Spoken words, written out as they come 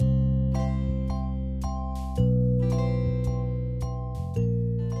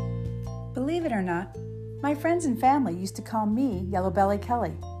or not, my friends and family used to call me Yellow Belly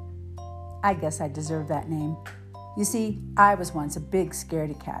Kelly. I guess I deserve that name. You see, I was once a big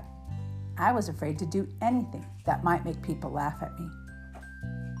scaredy cat. I was afraid to do anything that might make people laugh at me.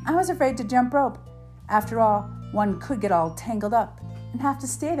 I was afraid to jump rope. After all, one could get all tangled up and have to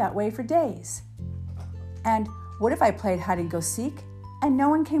stay that way for days. And what if I played hide-and-go-seek and no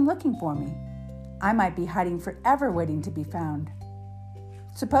one came looking for me? I might be hiding forever waiting to be found.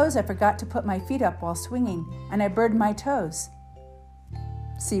 Suppose I forgot to put my feet up while swinging and I burned my toes.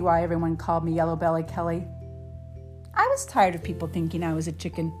 See why everyone called me Yellow Belly Kelly? I was tired of people thinking I was a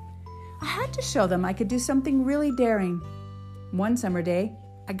chicken. I had to show them I could do something really daring. One summer day,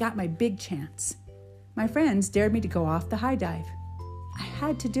 I got my big chance. My friends dared me to go off the high dive. I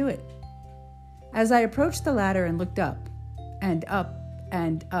had to do it. As I approached the ladder and looked up, and up,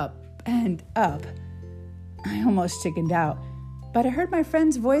 and up, and up, I almost chickened out, but I heard my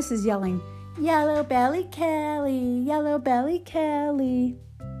friends' voices yelling, "Yellow Belly Kelly, Yellow Belly Kelly."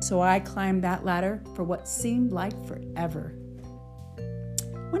 So I climbed that ladder for what seemed like forever.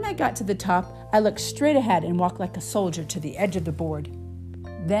 When I got to the top, I looked straight ahead and walked like a soldier to the edge of the board.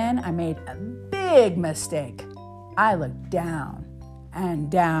 Then I made a big mistake. I looked down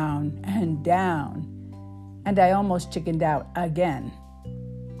and down and down, and I almost chickened out again,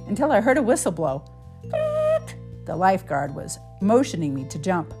 until I heard a whistle blow. The lifeguard was motioning me to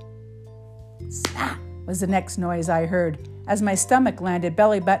jump. Snap was the next noise I heard as my stomach landed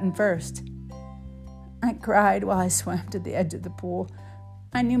belly button first. I cried while I swam to the edge of the pool.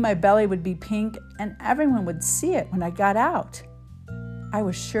 I knew my belly would be pink and everyone would see it when I got out. I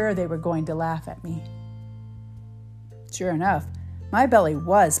was sure they were going to laugh at me. Sure enough, my belly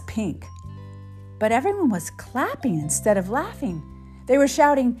was pink. But everyone was clapping instead of laughing. They were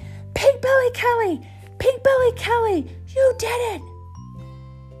shouting, "Pink Belly Kelly! Pink Belly Kelly! You did it!"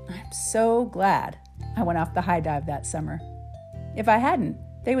 I'm so glad I went off the high dive that summer. If I hadn't,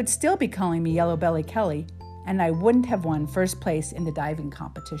 they would still be calling me Yellow Belly Kelly, and I wouldn't have won first place in the diving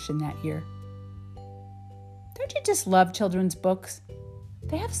competition that year. Don't you just love children's books?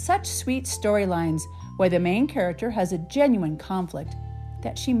 They have such sweet storylines where the main character has a genuine conflict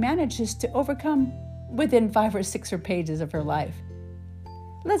that she manages to overcome within 5 or 6 pages of her life.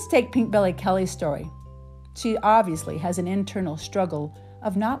 Let's take Pink Belly Kelly's story. She obviously has an internal struggle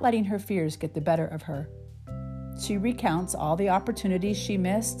of not letting her fears get the better of her. She recounts all the opportunities she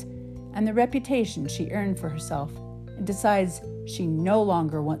missed and the reputation she earned for herself and decides she no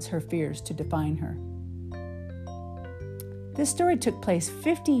longer wants her fears to define her. This story took place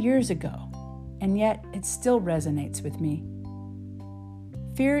 50 years ago, and yet it still resonates with me.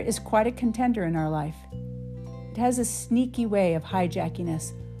 Fear is quite a contender in our life. It has a sneaky way of hijacking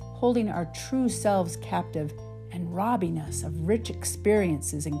us, holding our true selves captive and robbing us of rich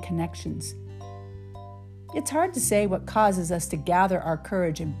experiences and connections. It's hard to say what causes us to gather our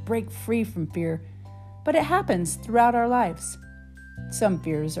courage and break free from fear, but it happens throughout our lives. Some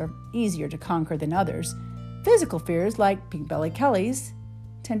fears are easier to conquer than others. Physical fears, like Pink Belly Kelly's,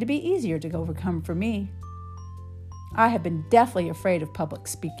 tend to be easier to overcome for me. I have been deathly afraid of public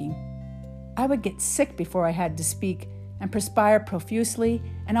speaking. I would get sick before I had to speak and perspire profusely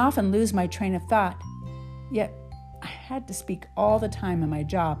and often lose my train of thought. Yet, I had to speak all the time in my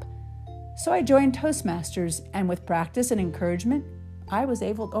job. So I joined Toastmasters, and with practice and encouragement, I was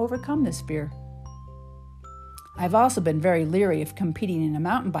able to overcome this fear. I've also been very leery of competing in a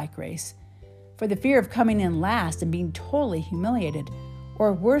mountain bike race, for the fear of coming in last and being totally humiliated,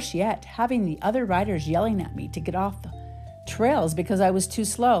 or worse yet, having the other riders yelling at me to get off the trails because I was too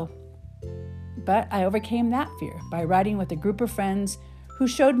slow. But I overcame that fear by riding with a group of friends who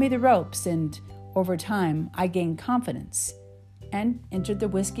showed me the ropes, and over time, I gained confidence and entered the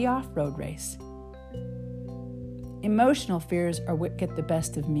Whiskey Off-Road race. Emotional fears are what get the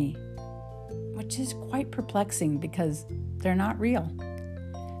best of me, which is quite perplexing because they're not real.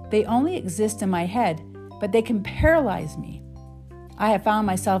 They only exist in my head, but they can paralyze me. I have found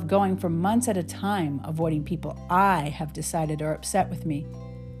myself going for months at a time, avoiding people I have decided are upset with me.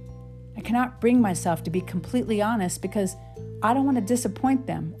 I cannot bring myself to be completely honest because I don't want to disappoint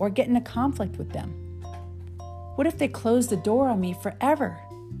them or get in a conflict with them. What if they close the door on me forever?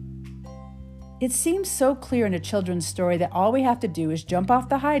 It seems so clear in a children's story that all we have to do is jump off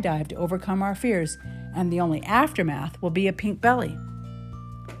the high dive to overcome our fears, and the only aftermath will be a pink belly.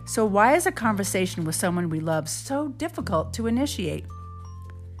 So why is a conversation with someone we love so difficult to initiate?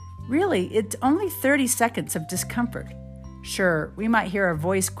 Really, it's only 30 seconds of discomfort. Sure, we might hear our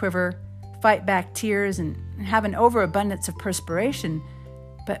voice quiver, fight back tears, and have an overabundance of perspiration,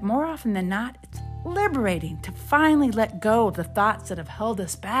 but more often than not, it's liberating to finally let go of the thoughts that have held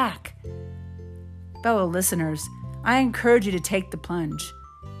us back. Fellow listeners, I encourage you to take the plunge.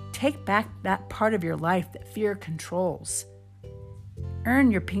 Take back that part of your life that fear controls. Earn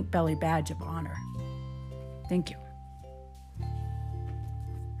your pink belly badge of honor. Thank you.